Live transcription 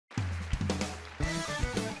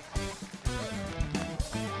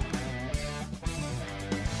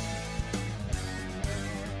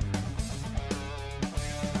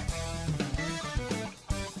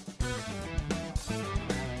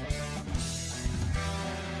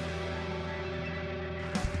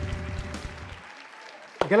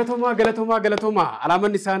Galatoomaa.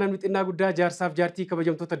 Alaamanni isaanii xinnaa guddaa jaarsaaf jaartii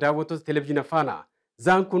kabajamtoota daawwattoota televezyiina Fana.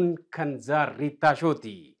 Zaan kun kan zaa Rita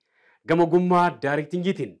shooti. Gamogummaa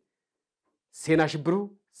daarektingiitiin seenaa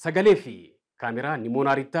shibbiruu sagalee fi kaameraa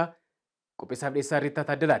Nimoonaa Rita qopheessaaf dhiyeessaa Rita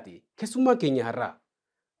Taaddalaati. Keessummaan keenya har'aa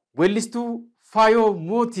weellistuu Faayoo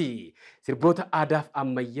Mootii sirboota aadaaf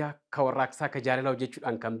ammayyaa ka warraaqsaa ka jaalalaa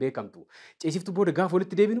hojjechuudhaan kan beekamtu. Ceesiftuu booda gaafa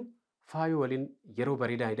walitti deebinu Faayoo waliin yeroo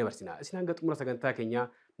bareedaa ni dabarsina. Isin hanga xumura sagantaa keenyaa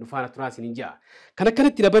nu faana turaa isiniin ja'a. Kan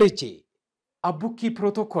akkanatti dabareechee Abbukii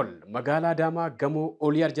Protocol magaalaa Adaamaa gamoo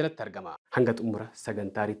Oliyaar jalatti argama. Hanga xumura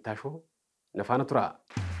sagantaa Ritaa Shoo na faana turaa.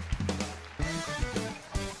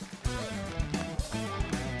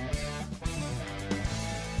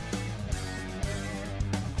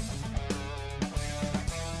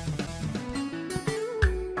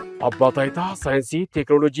 Abbaa taayitaa saayinsii,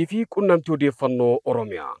 teekinooloojii fi quunnamtii odeeffannoo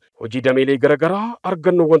Oromiyaa. Hojii dameelee garaagaraa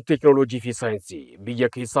argannoowwan teekinooloojii fi saayinsii biyya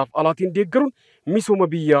keessaaf alaatiin deeggaruun misooma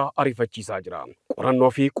biyyaa ariifachiisaa jira. Qorannoo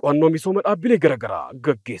fi qo'annoo misooma dhaabbilee garaagaraa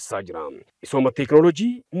gaggeessaa jira. Misooma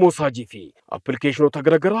teekinooloojii, moosaajii fi appilikeeshinoota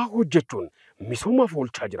garaagaraa hojjechuun misoomaaf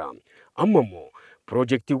oolchaa jira. Amma immoo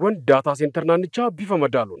Projektiiwwan daataa seentar naannichaa bifa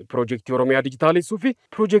madaaluun projektii Oromiyaa dijitaalessuu fi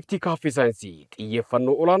projektii kaaffee saayinsii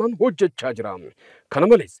xiyyeeffannoo olaanaan hojjechaa jira. Kana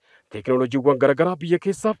malees teekinooloojiiwwan garaagaraa biyya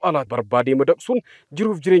keessaaf alaa barbaadee madaqsuun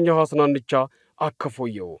jiruuf jireenya hawaasa naannichaa akka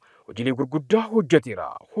fooyya'u hojiilee gurguddaa hojjeteera,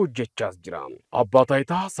 hojjechaas jira. Abbaa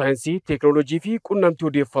taayitaa saayinsii, teekinooloojii fi quunnamtii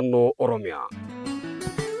odeeffannoo Oromiyaa.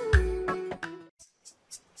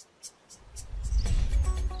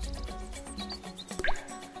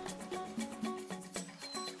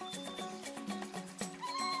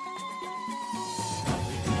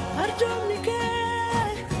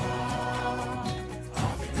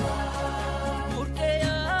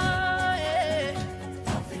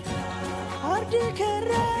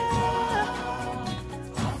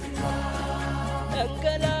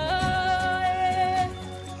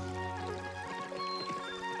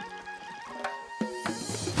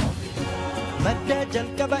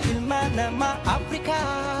 Jalkaba ilmana ma Africa.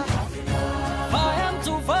 Fayam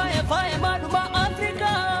tu faya maduma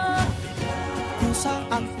Africa. Kusa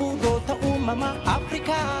alfugo ta umama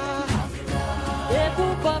Africa. Ebu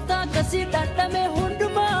bata kasi datame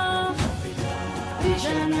hunduma.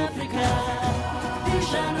 Bishan Africa,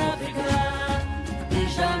 Bishan Africa,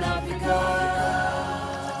 Bishan Africa.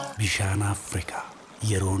 Bishan Africa,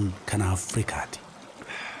 yeron kan Afrikaati.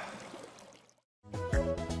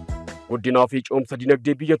 Guddinaa fi coomsa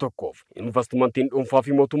dinagdee biyya tokkoof investimentiin dhuunfaa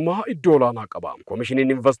fi mootummaa iddoo olaanaa qaba. Koomishiniin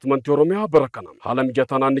investimentii Oromiyaa bara kana haala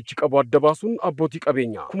mijataa naannichi qabu adda baasuun abbootii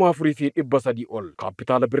qabeenyaa 4,300 ol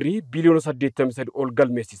kaapitaala birrii biliyoona 83 ol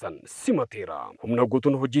galmeessisan simateera. Humna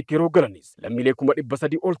guutuun hojiitti yeroo galanis lammiilee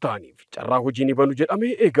 300 ol ta'aniif carraa hojii ni banu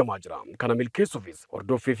jedhamee eegamaa jira. Kana milkeessuufis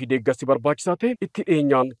hordoffii fi deeggarsi barbaachisaa ta'e itti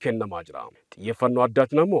dhiyeenyaan kennamaa jira. Xiyyeeffannoo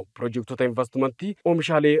addaatiin ammoo piroojektota investimentii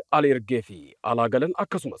oomishaalee ala ergee fi alaa galan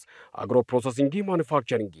akkasumas agro processing,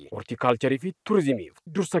 manufacturing, horticulture fi tourismiif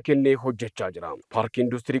dursa kennee hojjechaa jira. Paarkii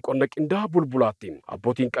industirii qonna qindaa bulbulaattiin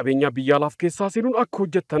abbootiin qabeenyaa biyya alaaf keessaa seenuun akka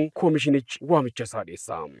hojjettan koomishinichi waamicha isaa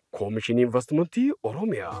dhiyeessa. Koomishinii investimentii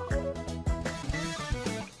Oromiyaa.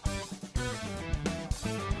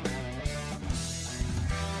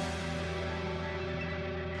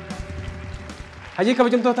 Hajii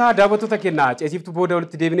kabajamtoota daawwattoota keenyaa ceesiftuu booda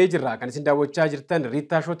walitti deebinee jirra. Kan isin daawwachaa jirtan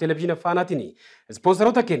Rita Shoo televezyiina Faanaatiin.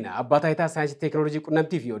 Ispoonsaroota keenya abbaa taayitaa saayinsii, teekinooloojii,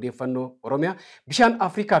 quunnamtii fi odeeffannoo Oromiyaa, Bishaan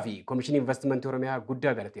Afrikaa fi Koomishinii Investimentii Oromiyaa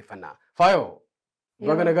guddaa galateeffanna. Faayoo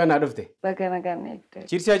baga nagaa naa dhufte. Baga nagaa naa dhufte.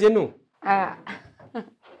 Chiirsiyaa jennu?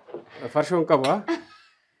 Farshoon qaba.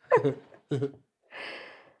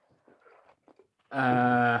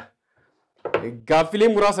 Gaaffilee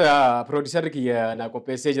muraasa pirooduusarri kiyya naa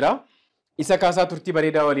qopheessee jira. Isa kaasaa turtii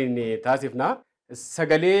bareedaa waliin taasifna.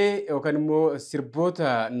 Sagalee yookaan immoo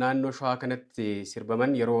sirboota naannoo Shawaa kanatti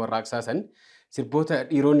sirbaman yeroo warraaqsaa san sirboota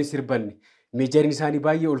dhiironni sirban meejariin isaanii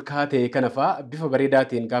baay'ee ol ka'aa ta'e kana fa'aa bifa bareedaa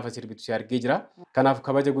ta'een gaafa sirbitu si argee jira. Kanaaf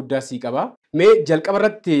kabaja guddaa sii qaba. Mee jalqaba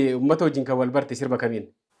irratti uummata wajjin kan wal barte sirba kamiin?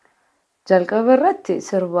 Jalqaba irratti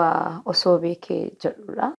sirba osoo beekee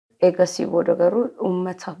jedhudha. Eegasii booda garuu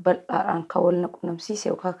uummata bal'aadhaan kan wal quunnamsiise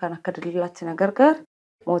yookaan kan akka daldalaatti na gargaaru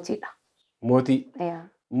mootiidha. Mootii.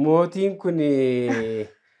 Mootiin kun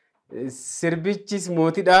sirbichis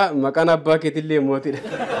mootiidha. Maqaan abbaa keetillee mootiidha.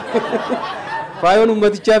 Faayoon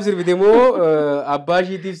ummatichaaf sirbite moo abbaa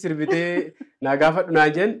ishiitiif sirbitee naa gaafadhu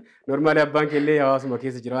naan jenna. Normaalii abbaan keellee hawaasuma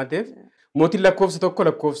keessa jira waan ta'eef Mootiin lakkoofsa tokko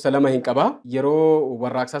lakkoofsa lama hin qaba. Yeroo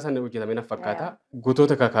warraaqsaa san hojjetame na fakkaata.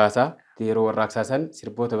 Gotoota kakaasaa yeroo warraaqsaa san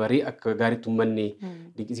sirboota barii akka gaariitti uummanni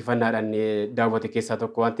dinqisiifannaadhaan daawwate keessaa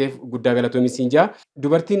tokko waan ta'eef guddaa galatoomis hin jaa.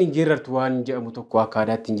 Dubartiin hin geerartu waan jedhamu tokko akka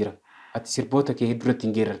aadaatti hin jira. Ati sirboota kee hedduurratti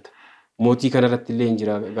hin geerarta. Mootii kanarratti illee hin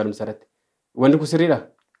jira galumsa irratti. Wanni kun sirriidha?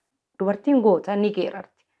 Dubartiin goota ni geerarti.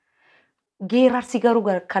 Geerarsi garuu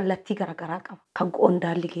kallattii garaagaraa qaba. Kan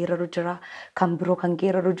qondaalli geeraru jira, kan biroo kan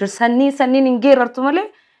geeraru jira. Sanniin hin geerartu malee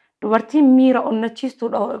dubartiin miira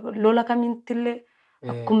onnachiistuudha. Lola kamiintillee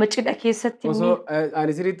akkuma cidha keessatti.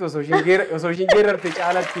 Ani sirriitti osoo ishiin geerarte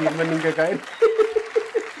caalatti manni hin kakaa'in.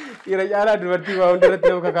 Dhiira caalaa dubartii waa hundarratti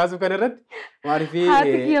nama kakaasu kanarratti maaliif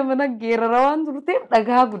haati kiyya mana geerara waan turteef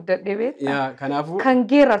dhagaa guddadhe beektaa. Kanaafuu kan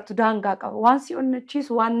geerartu daangaa qaba. Waan si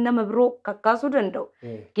onnachiisu waan nama biroo kakaasuu danda'u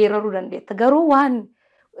geeraruu dandeetta. Garuu waan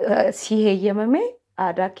si heeyyamame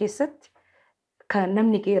aadaa keessatti kan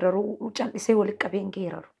namni geeraru callisee walitti qabeen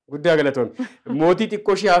geeraru. Guddaa galatoon. Mootii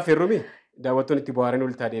xiqqoo ishee hafeerrume daawwattoonni itti bohaaranii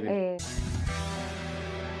ol taa'ee.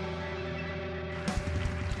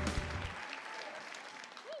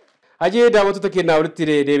 Hajee daawwattoota keenyaa walitti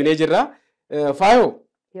deebinee jirra. Faayoo.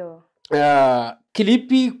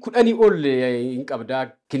 Kiliippii 10 ol hin qabda.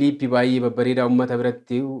 Kiliippii baay'ee babbareedaa uummata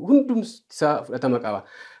biratti hundumti isaa fudhatama qaba.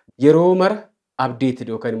 Yeroo mara abdeetid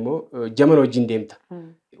yookaan immoo jaman wajjin deemta.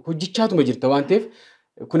 Hojjechaatuma jirta waan ta'eef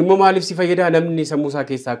kun immoo maaliif si fayyada namni sammuu isaa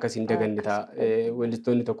keessaa akkasiin daganne ta'a.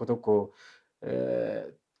 Weellistoonni tokko tokko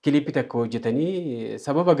kiliippii takka hojjetanii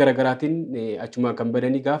sababa garaagaraatiin achumaan kan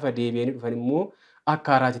badanii gaafa deebi'anii dhufan immoo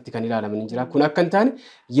akka haaraatitti kan ilaalaman jira. Kun akka hin taane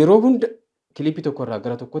yeroo hunda kiliippii tokkorraa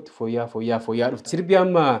gara tokkotti fooyya'aa dhufti. Sirbi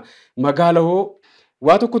amma magaala hoo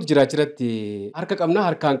waa tokkotu jira achirratti harka qabna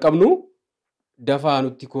harkaan qabnu dafaa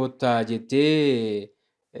nutti koottaa jettee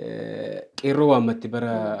qeerroo waammatti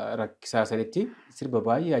bara rakkisaa sanitti sirba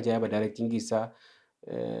baay'ee ajaa'iba daayirektiingii isaa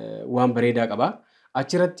waan bareedaa qaba.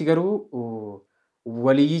 Achirratti garuu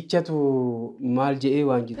waliyyichatu maal jedhee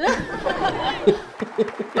waan jiru.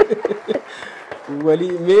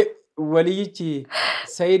 Waliyyichi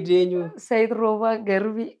Sayid eenyu? Sayid Roobaa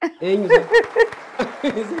Garbii. Eenyu?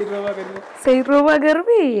 Sayid Roobaa Garbii. Sayid Roobaa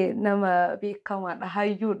Garbii nama beekamaadha,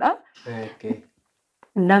 hayyuudha.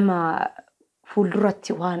 Nama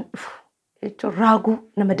fuulduratti waan dhufu jechuun raaguu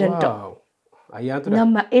nama danda'u.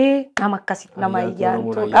 Nama akkasitti nama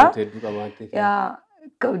ayyaantuudha.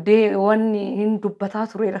 Wanni hin dubbataa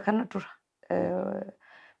tureera kana dura.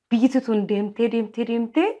 Biyyi tun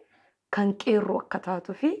deemtee kan qeerroo akka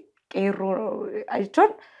taatuu fi qeerroo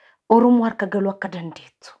jechuun Oromoo harka galuu akka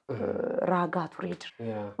dandeettu raagaa turee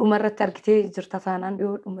jira. Dhumarratti argitee jirta taanaan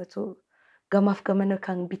dhiyoo dhumatu gamaaf gamana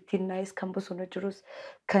kan bittinnaa'es kan bosona jirus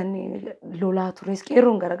kan lolaa tures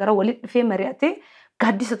qeerroon garaagaraa walitti dhufee mari'atee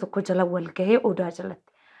gaaddisa tokko jala wal gahee odaa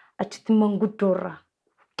jalatti achitti manguddoorraa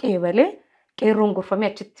qeebalee qeerroon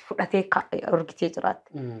gorfamee achitti fudhatee argitee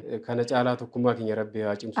jiraatti. Kana caalaa tokkummaa keenya rabbi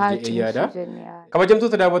haa cimsu jedhee yaada.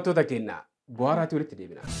 Kabajamtoota daawwattoota keenyaa bu'aaraatii walitti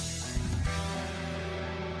deebina.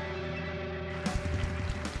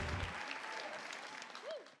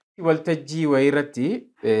 Waltajjii wayii irratti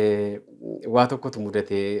waa tokkotu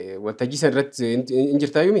mudate. Waltajjii sana irratti hin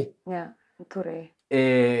jirtaa yuumi? Ture.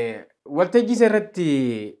 Waltajjii sana irratti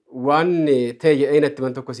waan ta'e jedhee natti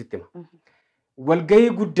man tokko sitti hima. Walgahii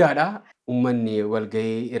guddaadha. Uummanni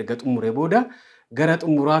walgahii erga xumuree booda gara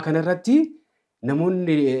xumuraa kanarratti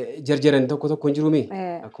namoonni jarjaran tokko hin jiruumi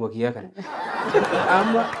akkuma kiyyaa kana.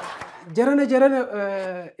 Amma jarana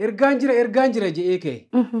ergaan jira jedhee ka'e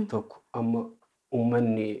tokko amma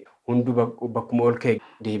uummanni hundu bakkuma ol ka'e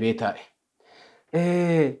deebee taa'e.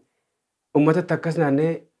 Uummatatti akkas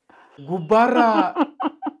naannee gubbaarraa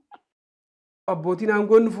abbootiin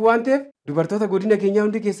aangoon nuuf waan ta'eef dubartoota godina keenyaa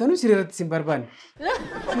hundi keessanuu sireerratti sin barbaanne.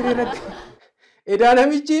 Sireerratti. Edaa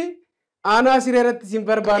namichi aanaa sireerratti sin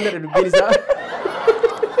barbaannedha dubbiin isaa.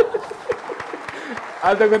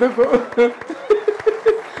 Al tokko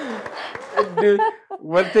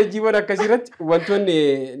waltajjiiwwan akkasirratti wantoonni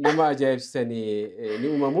nama ajaa'ibsiisan ni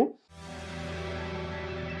uumamu.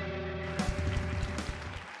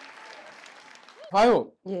 Faayoo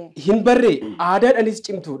hin barree aadaadhaanis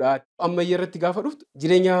cimtuudha. Ammayyaa irratti gaafa dhuftu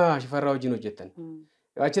jireenya shifarraa wajjin hojjettan.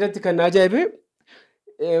 Achirratti kan ajaa'ibe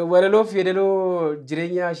walaloo fi yeedaloo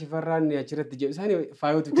jireenya shifarraan achirratti jedhu isaanii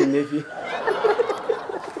faayootu kenneefi.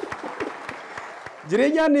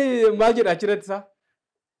 Jireenyaan maal jedha achirratti isaa?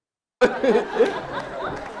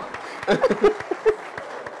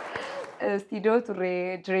 Istiidiyoo ture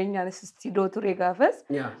jireenyaanis istiidiyoo ture gaafas.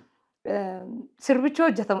 Sirbichi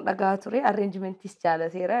hojjetamu dhagaa ture arrangementis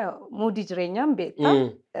jaalateera moodii jireenyaan beekta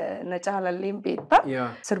na caalalleen beekta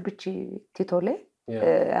sirbichi itti tole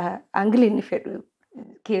Angiliin fedhu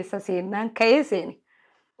keessa seenaan ka'ee seeni.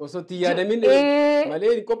 Osoo itti yaadamin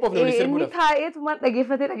malee hin qophoofne waliin sirbuudhaaf. Inni taa'eetuma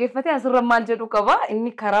dhaggeeffatee asirra maal jedhu qaba.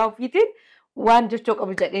 Inni karaa ofiitiin waan jechuu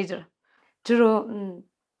qabu jedhee jira. Jiroo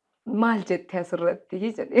maal jettee asirratti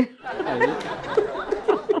jedhee.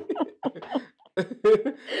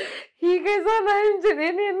 Hiika isaa naa hin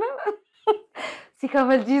jedheen si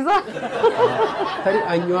kabachiisa. Tarii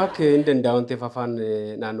anyuwaak hin danda'an ta'eef afaan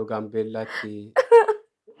naannoo Gaambeellaatti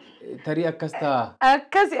tarii akkas ta'a.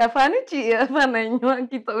 Akkasi afaanichi afaan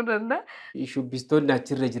anyuwaakii ta'uu danda'a. Shubbistoonni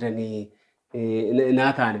achirra jiranii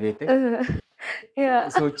naa ta'an beekte.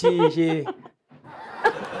 Sochii ishee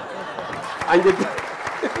anjette.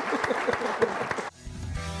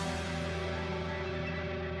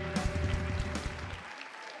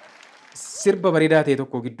 Sirba bareedaa ta'e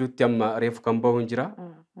tokko gidduutti amma reefu kan bahu hin jira.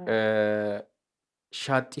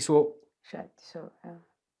 Shaaxxisoo.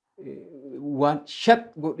 Waan shat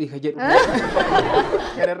godhii ka jedhu.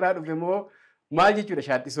 Kanarraa dhufe moo maal jechuudha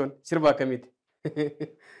shaaxxisoon sirba akkamiiti?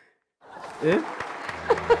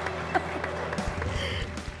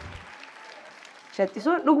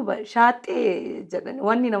 Shaaxxisoon dhuguma shaaxxee jedhani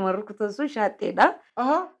wanni nama rukutan sun shaaxxeedha.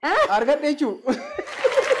 Argadhe jechuudha.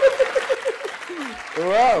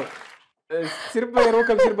 Waaw! Sirba yeroo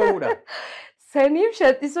kam sirbamuudha? Saniif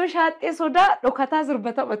shaaxxisoo shaaxxee sodaa dhokataa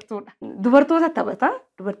sirba taphattuudha. Dubartoota taphata.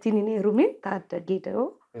 Dubartiin hin heerumin taadda geeda'oo.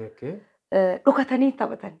 Dhokatanii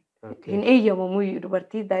taphatan. Hin eeyyamamu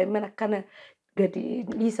dubartii daa'imman akkana gadi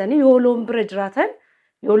dhiisanii yoo loon bira jiraatan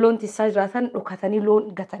yoo loon tiisaa jiraatan dhokatanii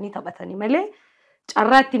loon gatanii taphatanii malee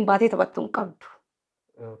carraa ittiin baatee taphattu hin qabdu.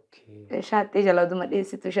 Shaaxxee jala duma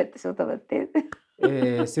dheessitu shaaxxisoo taphattee.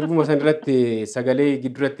 Sirbuma san irratti sagalee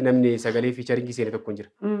gidduuratti namni sagalee fiicharingii seene tokko hin jira.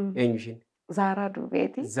 Eenyu ishiin? Zaaraa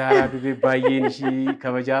Dubeeti. Zaaraa Dubee baay'een ishii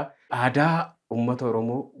kabajaa aadaa uummata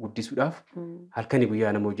Oromoo guddisuudhaaf halkanii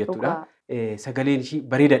guyyaa nama hojjettudha. Sagaleen ishii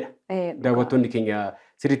bareedaadha. Daawwattoonni keenya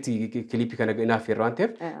sirriitti kiliipii kana naaf yeroo waan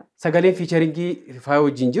ta'eef sagaleen fiicharingii Faayoo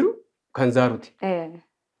wajjin jiru kan Zaaruuti.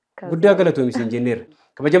 Guddaa galatoomis hin jenneerra.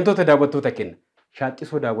 Kabajamtoota daawwattoota kenna.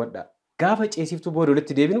 Shaaxxisoo daawwadha. Gaafa ceesiftuu booda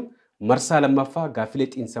walitti deebinu marsaa lammaffaa gaaffilee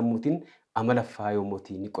xiinsammuutiin amala Faayoo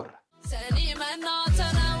Mootii ni qorra.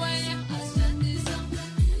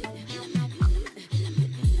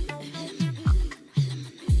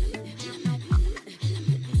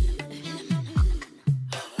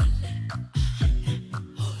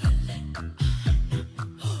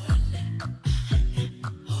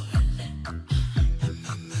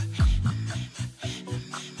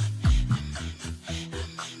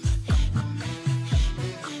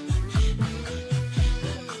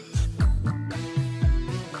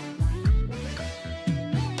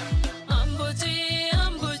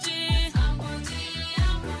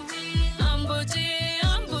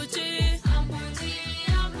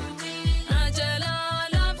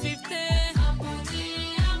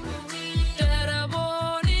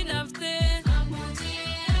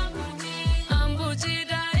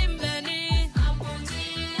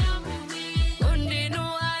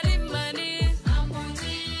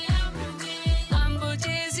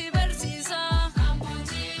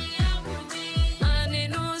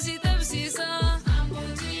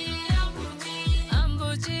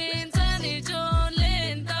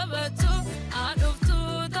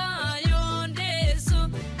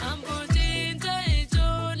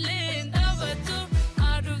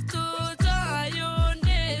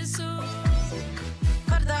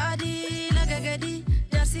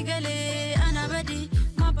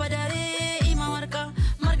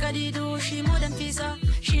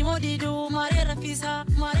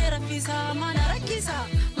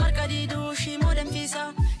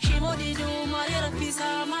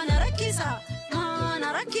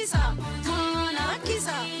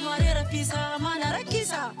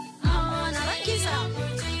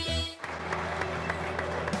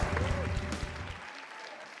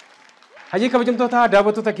 Hajii kabajamtoota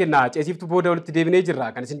daawwattoota kennaa ceesiftuu booda walitti deebinee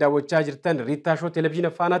jirra. Kan isin daawwachaa jirtan Rita Show televiziina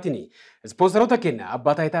Faanaatiin. Ispoonsoroota kenna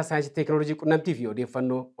abbaa taayitaa saayinsii teekinooloojii qunnamtii fi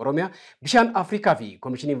odeeffannoo Oromiyaa bishaan Afrikaa fi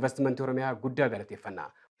Koomishinii Investimentii Oromiyaa guddaa galateeffannaa.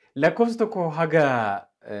 Lakkoofsa tokko haga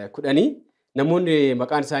 10 namoonni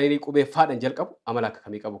maqaan isaanii qubee faadhan jalqabu amala akka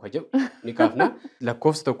kamii qabu ka jedhu ni kaafna.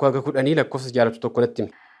 Lakkoofsa tokko haga 10 lakkoofsa jaalatu tokko natti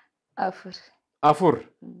himi. Afur.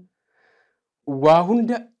 Waa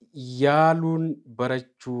hunda yaaluun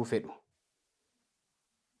barachuu fedhu.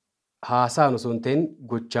 Haasaan osoo hin ta'in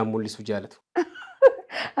gochaan mul'isuu jaalatu.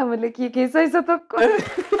 Amalakii keessa isa tokko.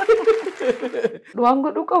 Waan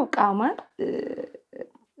godhu qabu qaamaan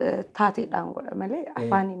taateedhaan godha malee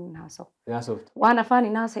afaan hin haasa'u. Waan afaan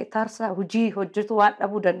hin haasa'e taarsaa hojii hojjetu waan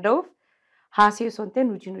dhabuu danda'uuf haasee sonteen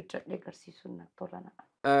hojiin hojjedhee agarsiisuun natti tola.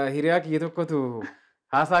 Hiriyaa kiyya tokkotu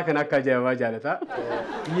haasaa kan akka ajaa'ibaa jaalata.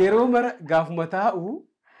 Yeroo mara gaafuma taa'u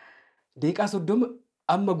deeqaa 30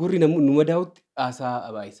 amma gurri numa daawutti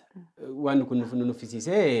haasaa baay'isa. Waan kun nu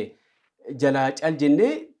nuffisiisee jalaa cal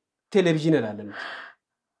jennee televezyiina ilaalannu.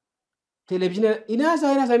 Televezyiina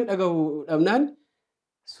inaasaa dhaga'u dhabnaan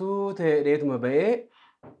suutee dheetuma ba'ee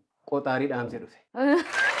qoxaarii dhaamsee dhufe.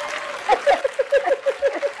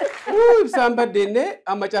 Ibsaan baddeennee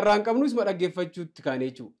amma carraan qabnu isuma dhaggeeffachuutti kaane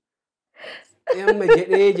jechuudha. Amma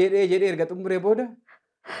jedhee erga xumuree booda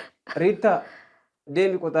Rita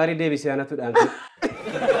deemi qoxaarii deebisee anatu dhaamse.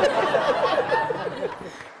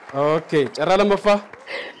 Okay, carraa lammaffaa.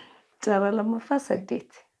 Carraa lammaffaa 8.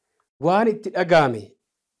 Waan itti dhaga'ame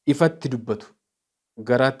ifatti dubbatu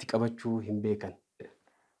garaatti qabachuu hin beekan.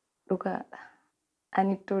 Dhugaadha.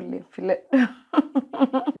 Ani ijoolleen filadhu.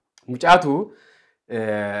 Mucaatu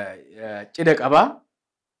cidha qabaa.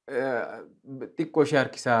 Xiqqoo ishee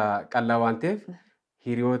harkisaa qallaa waan ta'eef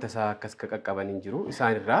hiriyoota isaa akkas qaqqaban hin jiru.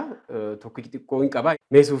 Isaan irraa tokkichi xiqqoo hin qaba.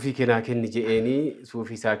 Mee suufii kennaa kenni je'eenii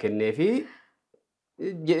suufii isaa kennee fi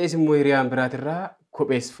jedhees immoo hiriyaan biraatirraa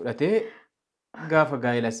kophees fudhatee gaafa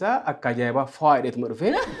gaa'ela isaa akka ajaa'ibaa fa'aa hidheetuma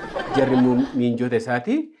dhufee jarri miinjota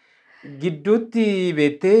isaati. Gidduutti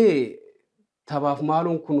beettee taphaaf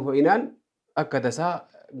maaluun kun ho'inaan akka tasaa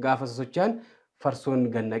gaafa sosocho'an farsoon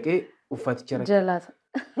gannaqee uffaticha Jalaata.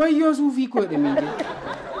 Wayyoo suufii koo jedhe miinjee.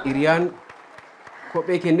 Hiriyaan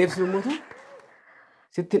kophee kenneef simuutu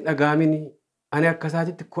sitti hin dhaga'amin ani akka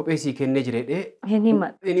isaatitti kophee sii kennee jireedhee. Hin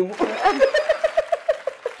himan.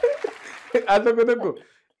 Al tokko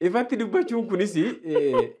ifatti dubbachuun kunis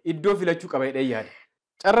iddoo filachuu qaba jedhee yaada.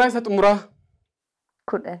 Carraa isa xumuraa.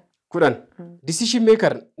 10. Decision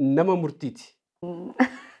maker nama murtiiti.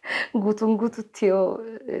 Guutuun guututti yoo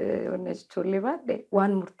wanna jechuun baadhe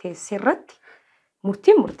waan murteesse irratti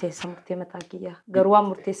murtiin murteessa murtee mataa kiyyaa. Garuu waan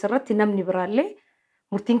murteesse irratti namni biraallee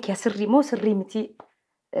murtiin kiyya sirrii moo sirrii miti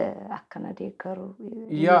akkana deeggaru.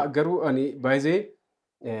 Yaa garuu ani baay'ee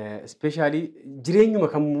ispeeshaalii jireenyuma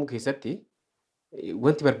kamuu keessatti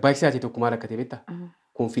wanti barbaachisaa ta'e tokko maal akka ta'e beektaa?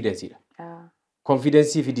 Konfidensiidha.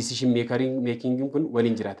 Konfidensii fi decision making kun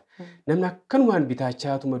waliin jiraata. Namni akkanumaan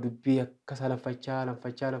bitaachaatuma dubbii akka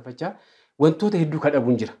lanfachaa wantoota hedduu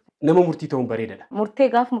kadhabuun jira. Nama murtii ta'uun bareedaadha. Murtee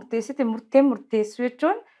gaaf murteessite murteen murteessu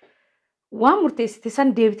jechuun waan murteessite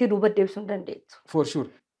san deebitee duuba deebisuu hin dandeettu. For sure.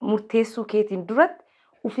 Murteessuu keetiin duratti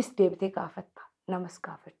ufis deebitee gaafatta. Namas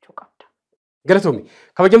gaafachuu qabda. Galatoomi.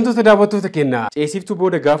 Kabajamtoota daawwattoota keenyaa ceesiftuu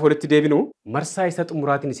booda gaafa walitti deebinu marsaa isa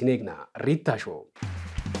xumuraatiin isin eegna. Rita Show.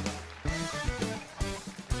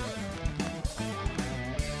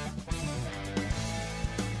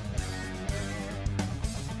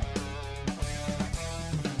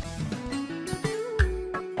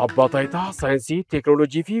 Abbaa taayitaa saayinsii,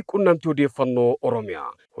 teekinooloojii fi quunnamtii odeeffannoo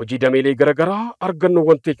Oromiyaa. Hojii dameelee garaagaraa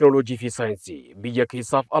argannoowwan teekinooloojii fi saayinsii biyya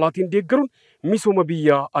keessaaf alaatiin deeggaruun misooma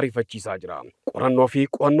biyyaa ariifachiisaa jira. Qorannoo fi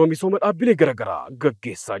qo'annoo misooma dhaabbilee garaagaraa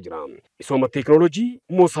gaggeessaa jira. Misooma teekinooloojii,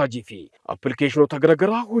 moosaajii fi appilikeeshinoota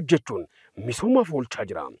garaagaraa hojjechuun misoomaaf oolchaa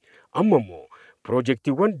jira. Amma immoo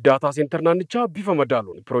Piroojeektiiwwan daataa seentar naannichaa bifa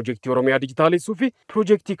madaaluun piroojeektii Oromiyaa dijitaalessuu fi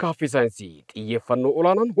piroojeektii kaaffee saayinsii xiyyeeffannoo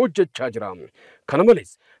olaanaan hojjechaa jira. Kana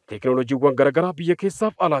malees teekinooloojiiwwan garaagaraa biyya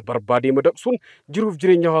keessaaf alaa barbaadee madaqsuun jiruuf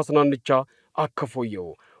jireenya hawaasa naannichaa akka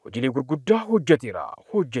fooyya'u hojiilee gurguddaa hojjeteera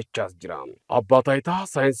hojjechaas jira. Abbaa taayitaa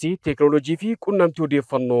saayinsii, teekinooloojii fi quunnamtii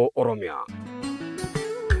odeeffannoo Oromiyaa.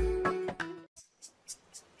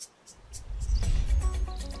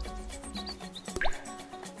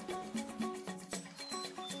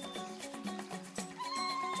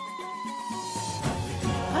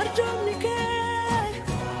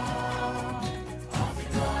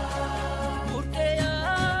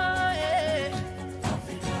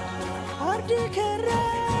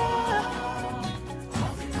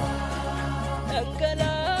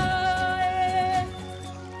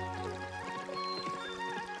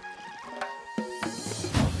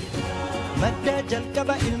 Madda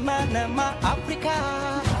jalqaba ilmaan namaa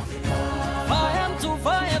Afrikaa. Faayamtuu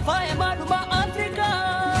faaya maaluma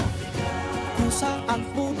Afrikaa. Kuusaa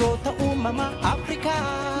albuudota uumamaa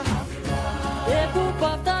Afrikaa. Eeguu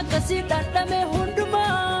baaftaa akkasii dhandhame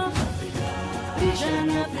hundumaa. Bishaan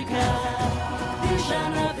Afrikaa,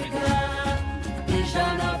 bishaan Afrikaa,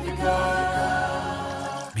 bishaan Afrikaa.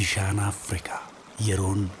 Bishaan Afrikaa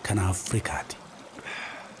yeroon kan Afrikaati.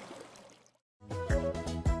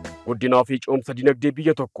 guddinaa fi coomsa dinagdee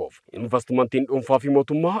biyya tokkoof investimentiin dhuunfaa fi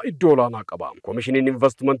mootummaa iddoo olaanaa qaba. Koomishiniin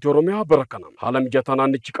investimentii Oromiyaa bara kana haala mijataa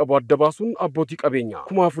naannichi qabu adda baasuun abbootii qabeenyaa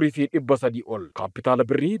 4,300 ol kaapitaala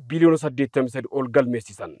birrii biliyoona 83 ol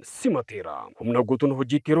galmeessisan simateera. Humna guutuun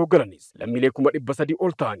hojiitti yeroo galanis lammiilee 300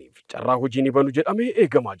 ol ta'aniif carraa hojii ni banu jedhamee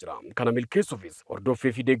eegamaa jira. Kana milkeessuufis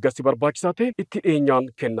hordoffii fi deeggarsi barbaachisaa ta'e itti dhiyeenyaan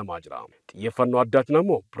kennamaa jira. Xiyyeeffannoo addaatiin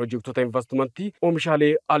ammoo piroojektota investimentii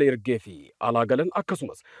oomishaalee ala ergee fi alaa galan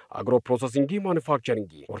akkasumas agiroo piroosesingii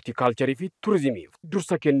maanufaaktcharingii hortiikaalcharii fi turizimiif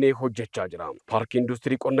dursa kennee hojjechaa jira. Paarkii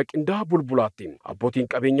industirii qonna qindaa bulbulaatti abbootiin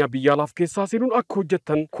qabeenyaa biyya alaaf keessaa seenuun akka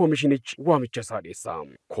hojjettan koomishinichi waamicha isaa dhiyeessa.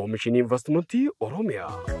 Koomishinii investimentii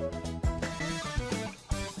Oromiyaa.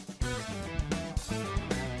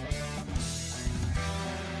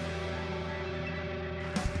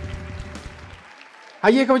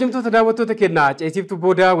 Hayyee kabajamtoota daawwattoota keenyaa ceesiftuu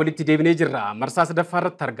booda walitti deebinee jirra. Marsaa sadaffaa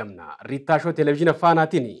irratti argamna. Riitaa Shoo Televezyiina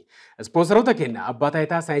Faanaatiin ispoonsaroota keenya abbaa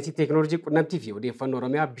taayitaa saayinsii teekinooloojii qunnamtii fi odeeffannoo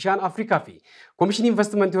Oromiyaa bishaan Afrikaa fi Koomishinii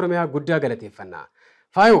Investimentii Oromiyaa guddaa galateeffanna.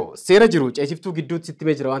 Faayoo seera jiru ceesiftuu gidduutti sitti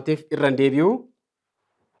mee jira waan ta'eef irra hin deebi'u.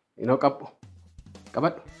 Inoo qabdu.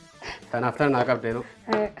 Qabadhu. Tanaaf tana naa qabda inoo.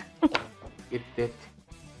 Itteetti.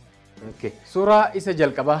 Okay. Suuraa isa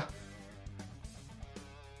jalqabaa.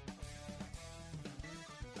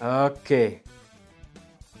 Okay.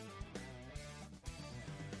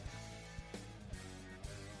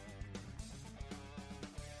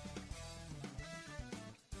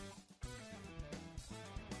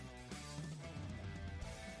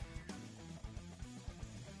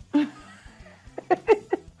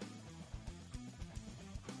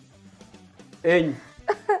 Eenyu?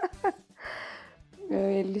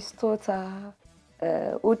 Weellistoota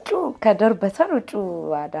huccuu ka darbatan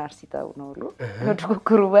huccuu aadaa Arsii ta'uu oolu. Nuti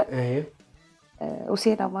gurguruba.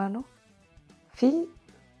 Useen Amaanoo fi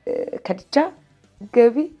Kadijaa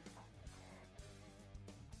Gabii.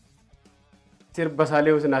 Sirba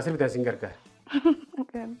Saalee Usinaa sirbitan sin gargaara.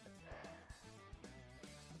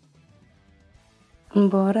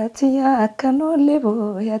 Booratiyaa akkanoolle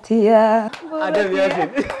booyatiyaa. Adam Yaasin.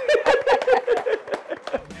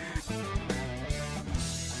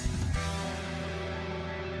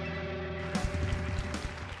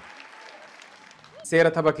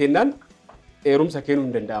 Seera tapha kennaan heerumsa kennuu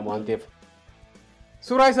hin danda'amu waan ta'eef.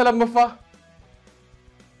 Suuraa isa lammaffaa.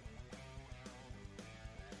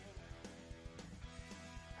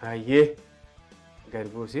 Hayyee gadi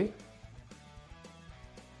buusi.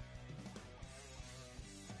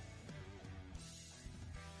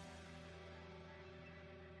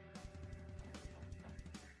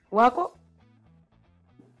 Waaqoo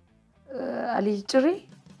Alii Cirii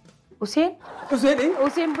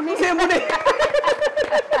Useen Bunee.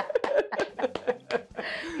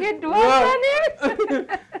 Hedduu waasanii.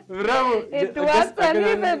 Bravo. Hedduu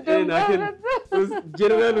waasanii.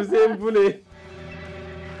 Jeneraal Useen Bunee.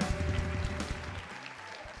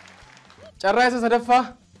 Carraa isa sadaffaa.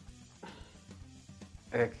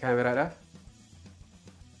 Kaameraadhaaf.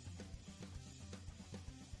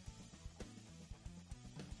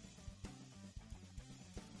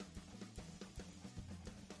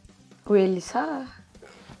 Weellisaa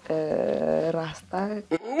Raastaa.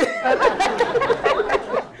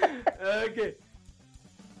 Okay.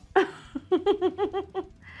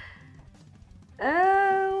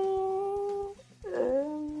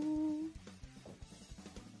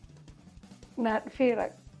 Naa dhufeera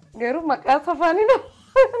garuu maqaa safaanii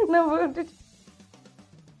nama hundi.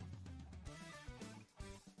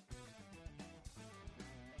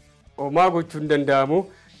 Homaa gochuun danda'amu.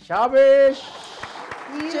 Shaabeesh.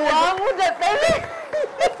 Waamuu dadhabee.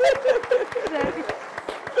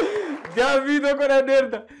 Gaaffii tokko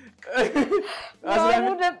dhandeerta.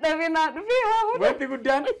 Waamuu dadhabee naa dhufee waamuu. Wanti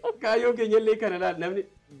guddaan kaayyoo keenya illee kana laal namni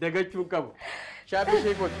dagachuu qabu. Shaabii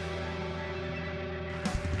sheekota.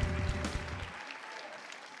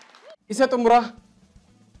 Isa xumuraa.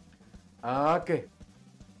 Okay.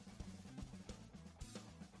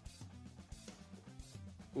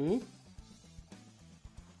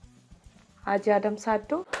 Haji Adam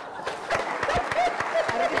Saddoo.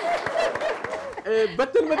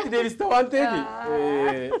 Battalumatti deebista waan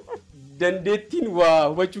ta'eef dandeettiin waa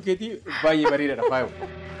hubachuu keetii baay'ee bareedaadha Faayoo.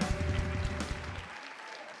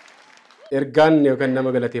 Ergaan yookaan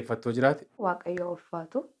nama galateeffattoo jiraate. Waaqayyo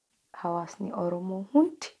ulfaatu hawaasni Oromoo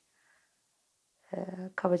hundi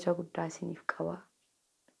kabaja guddaa isiniif qaba.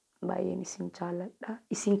 Baay'een isin jaalladha.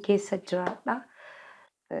 Isin keessa jiraadha.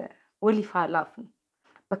 Waliif haa laafnu.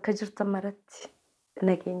 Bakka jirtan maratti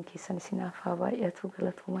nageenya keessan isinaaf haa baay'atu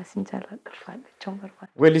galatoomaa isin jaalladha ulfaadha jechuun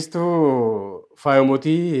barbaada. Weellistuu Faayoo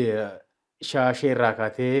Mootii shaashee irraa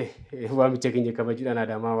kaatee waamicha keenya kabajuudhaan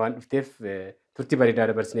Adaamaa waan dhufteef turtii bareedaa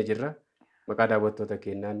dabarsinee jirra. Maqaa daawwattoota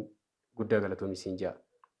keenyaan guddaa galatoomi siin jaa.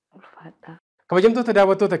 Ulfaadha. Kabajamtoota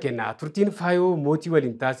daawwattoota keenyaa turtiin faayoo mootii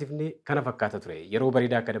waliin taasifne kana fakkaata ture. Yeroo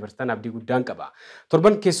bareedaa akka dabarsan abdii guddaan qaba.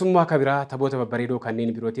 Torban keessummaa kabiraa taphoota babbareedoo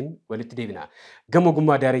kanneen birootiin walitti deebina. Gama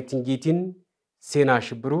ogummaa daayirektingiitiin seenaa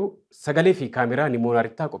shibbiruu sagalee fi kaameraa Nimoonaa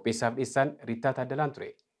Ritaa qopheessaaf dhiyeessaan Ritaa Taaddalaan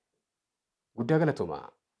ture. Guddaa galatooma.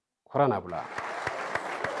 Horaanaa bulaa.